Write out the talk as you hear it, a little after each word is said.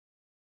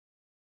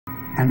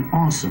an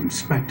awesome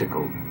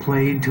spectacle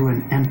played to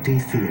an empty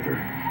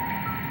theater.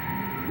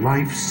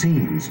 Life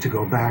seems to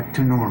go back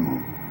to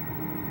normal.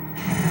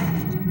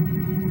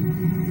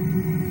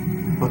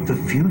 But the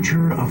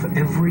future of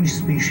every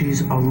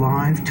species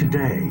alive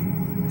today,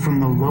 from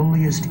the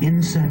lowliest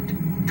insect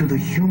to the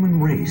human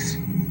race,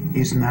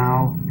 is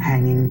now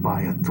hanging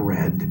by a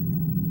thread.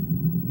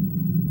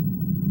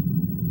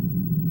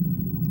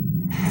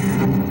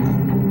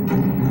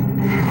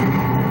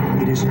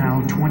 It is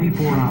now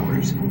 24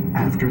 hours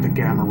after the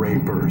gamma ray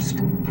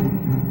burst.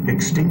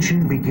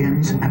 Extinction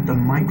begins at the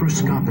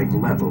microscopic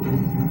level.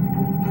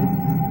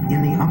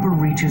 In the upper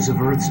reaches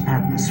of Earth's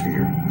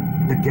atmosphere,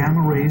 the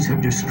gamma rays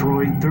have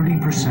destroyed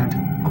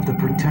 30% of the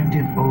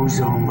protective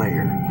ozone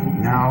layer.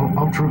 Now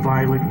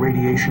ultraviolet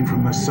radiation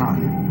from the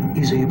sun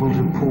is able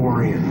to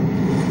pour in.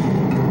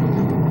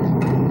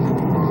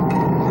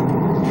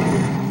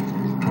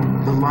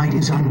 The light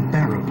is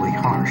unbearably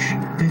harsh,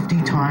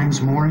 50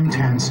 times more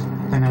intense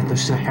than at the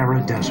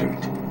Sahara Desert.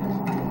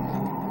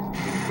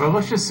 Well,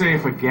 let's just say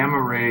if a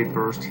gamma ray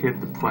burst hit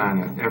the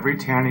planet, every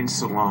tanning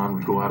salon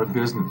would go out of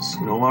business,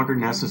 no longer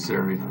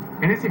necessary.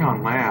 Anything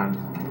on land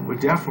would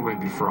definitely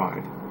be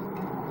fried.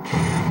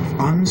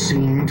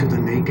 Unseen to the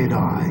naked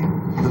eye,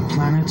 the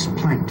planet's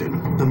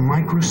plankton, the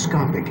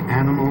microscopic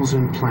animals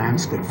and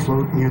plants that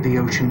float near the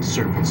ocean's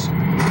surface,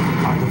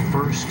 are the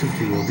first to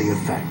feel the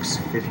effects.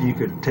 If you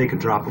could take a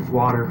drop of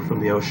water from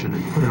the ocean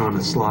and put it on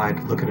a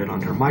slide, look at it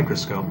under a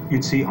microscope,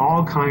 you'd see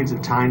all kinds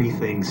of tiny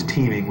things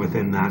teeming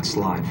within that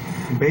slide.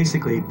 And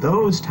basically,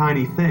 those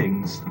tiny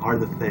things are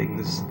the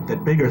things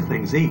that bigger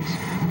things eat.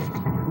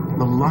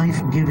 The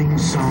life-giving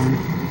sun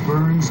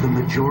burns the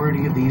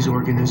majority of these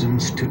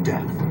organisms to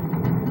death.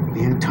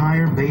 The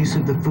entire base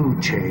of the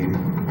food chain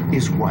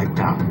is wiped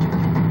out.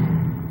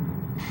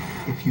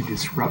 If you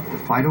disrupt the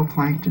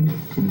phytoplankton,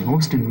 the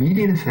most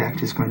immediate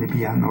effect is going to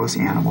be on those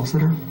animals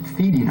that are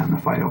feeding on the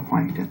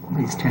phytoplankton.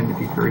 These tend to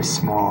be very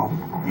small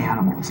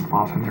animals.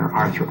 Often they're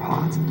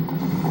arthropods.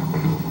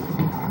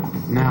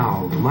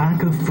 Now,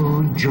 lack of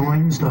food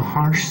joins the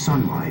harsh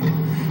sunlight,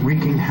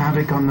 wreaking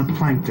havoc on the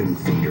plankton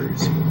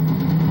feeders.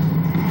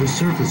 The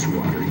surface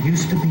water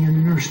used to be a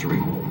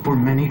nursery for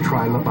many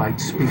trilobite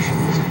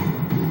species,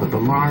 but the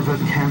larvae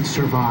can't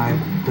survive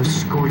the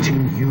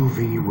scorching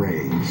UV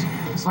rays.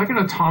 It's like an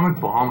atomic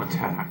bomb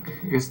attack.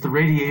 It's the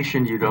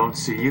radiation you don't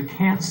see. You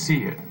can't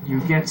see it.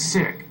 You get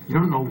sick. You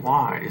don't know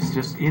why. It's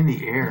just in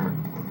the air.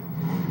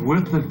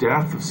 With the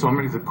death of so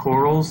many of the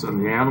corals and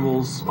the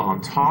animals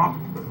on top,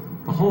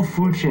 the whole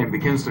food chain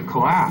begins to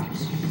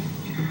collapse.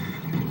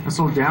 And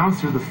so down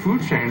through the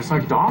food chain, it's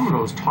like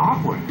dominoes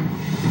toppling.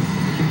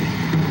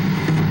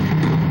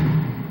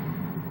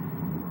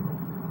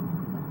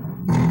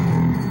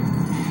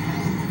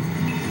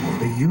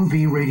 The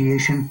UV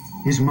radiation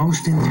is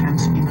most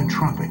intense in the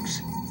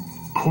tropics.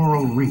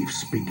 Coral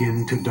reefs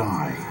begin to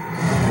die.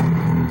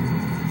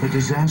 The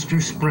disaster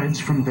spreads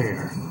from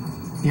there.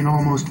 In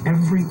almost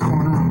every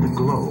corner of the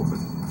globe,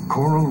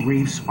 coral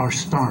reefs are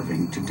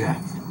starving to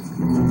death.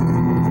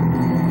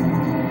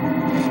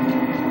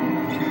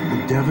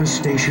 The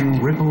devastation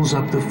ripples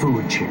up the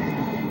food chain.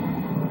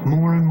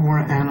 More and more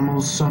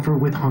animals suffer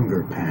with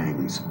hunger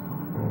pangs.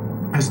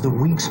 As the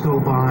weeks go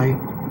by,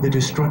 the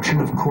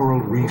destruction of coral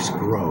reefs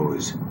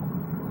grows.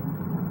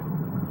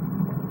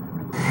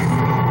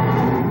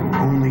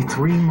 Only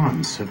 3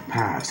 months have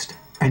passed,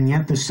 and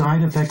yet the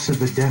side effects of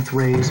the death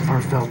rays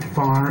are felt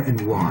far and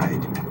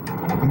wide.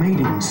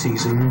 Mating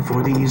season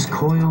for these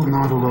coiled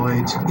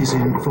nautiloids is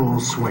in full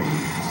swing.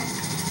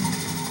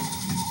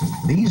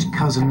 These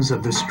cousins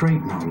of the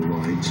straight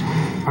nautiloids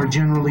are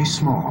generally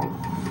small,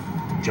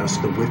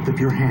 just the width of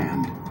your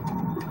hand.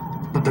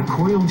 But the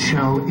coiled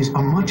shell is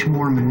a much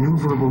more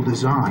maneuverable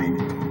design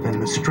than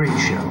the straight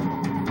shell.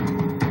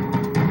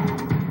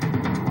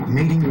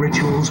 Mating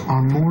rituals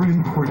are more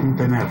important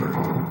than ever.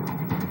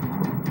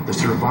 The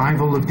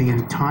survival of the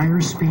entire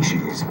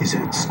species is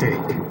at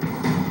stake.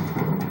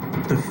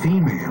 The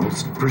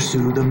females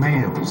pursue the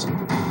males.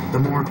 The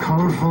more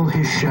colorful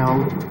his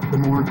shell, the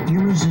more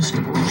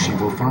irresistible she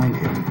will find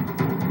him.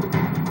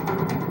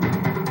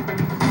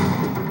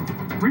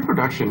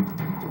 Reproduction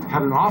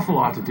had an awful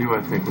lot to do,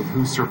 I think, with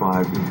who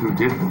survived and who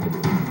didn't.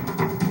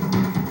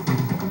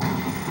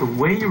 The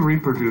way you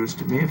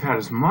reproduced may have had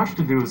as much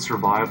to do with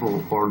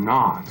survival or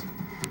not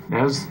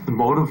as the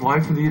mode of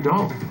life of the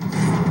adult.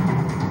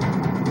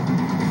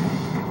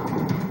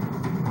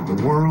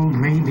 The world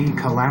may be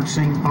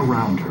collapsing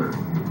around her,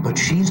 but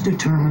she's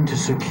determined to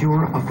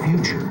secure a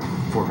future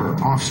for her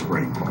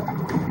offspring.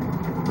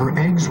 Her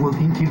eggs will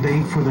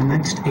incubate for the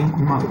next 8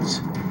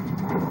 months.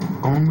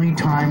 Only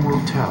time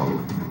will tell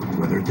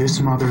whether this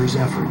mother's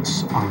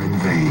efforts are in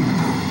vain.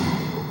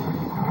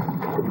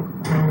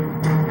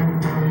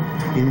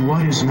 In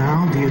what is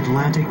now the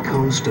Atlantic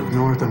coast of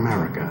North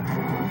America,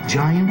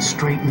 giant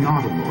straight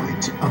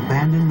nautiloids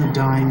abandon the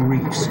dying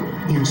reefs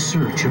in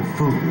search of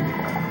food.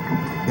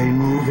 They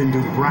move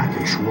into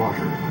brackish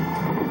water.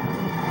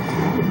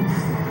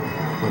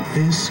 But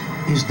this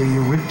is the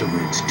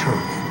Eurypterid's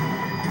turf.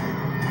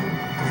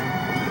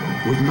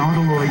 With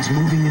nautiloids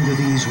moving into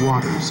these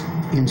waters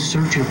in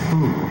search of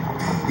food,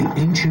 the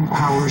ancient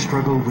power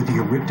struggle with the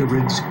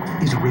Eurypterids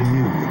is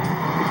renewed.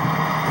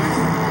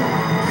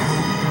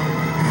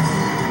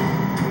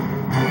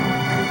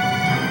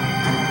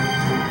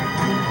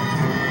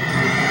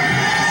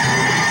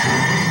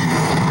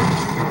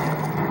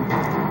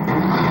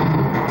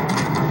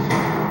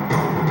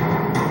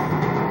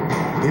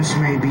 This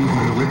may be the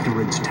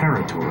Eurypterids'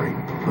 territory,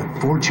 but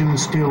fortune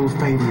still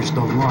favors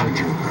the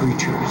larger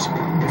creatures.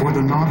 For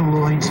the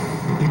nautiloids,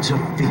 it's a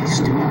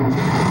feast.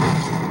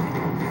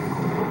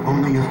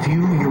 Only a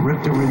few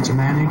Eurypterids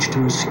manage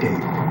to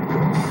escape.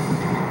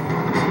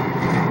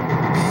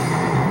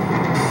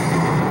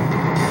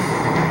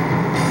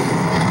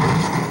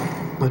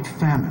 But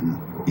famine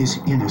is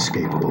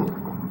inescapable,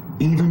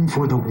 even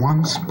for the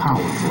once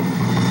powerful.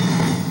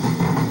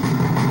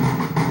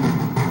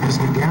 As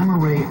the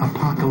gamma-ray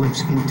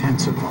apocalypse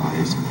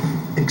intensifies,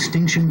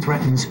 extinction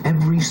threatens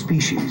every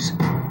species,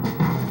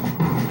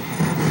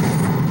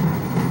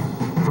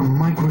 from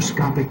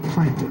microscopic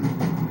plankton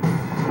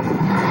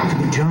to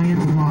the giant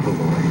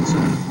nautiloids,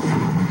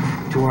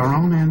 to our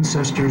own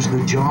ancestors,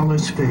 the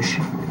jawless fish,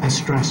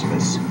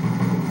 Astraspis.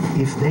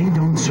 If they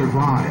don't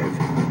survive,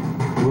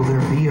 will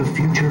there be a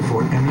future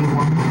for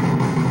anyone?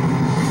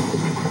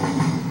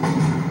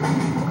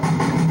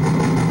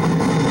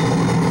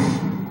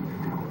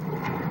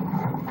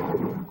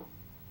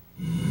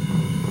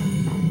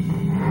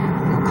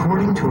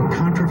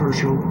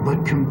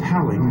 But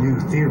compelling new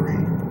theory,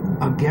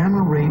 a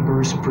gamma-ray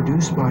burst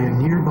produced by a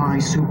nearby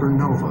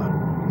supernova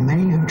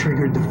may have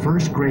triggered the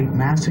first great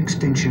mass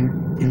extinction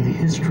in the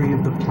history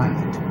of the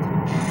planet.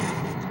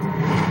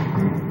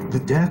 The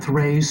death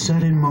rays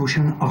set in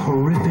motion a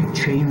horrific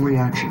chain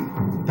reaction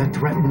that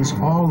threatens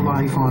all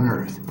life on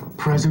Earth,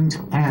 present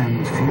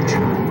and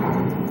future.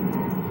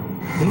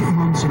 8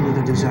 months into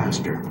the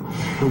disaster,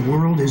 the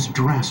world is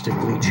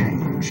drastically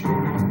changed.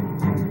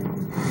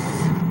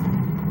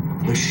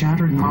 The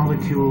shattered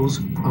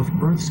molecules of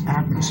Earth's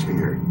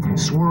atmosphere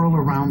swirl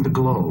around the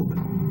globe,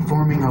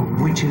 forming a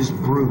witch's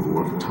brew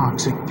of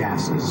toxic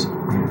gases.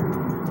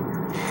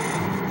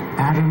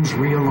 Atoms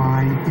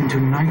realign into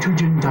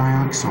nitrogen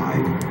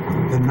dioxide,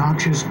 the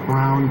noxious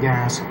brown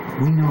gas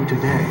we know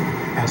today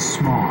as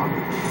smog.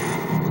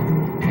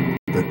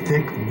 The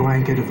thick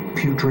blanket of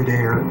putrid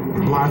air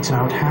blots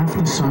out half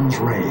the sun's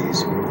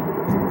rays.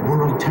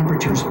 World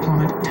temperatures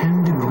plummet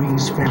 10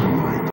 degrees Fahrenheit.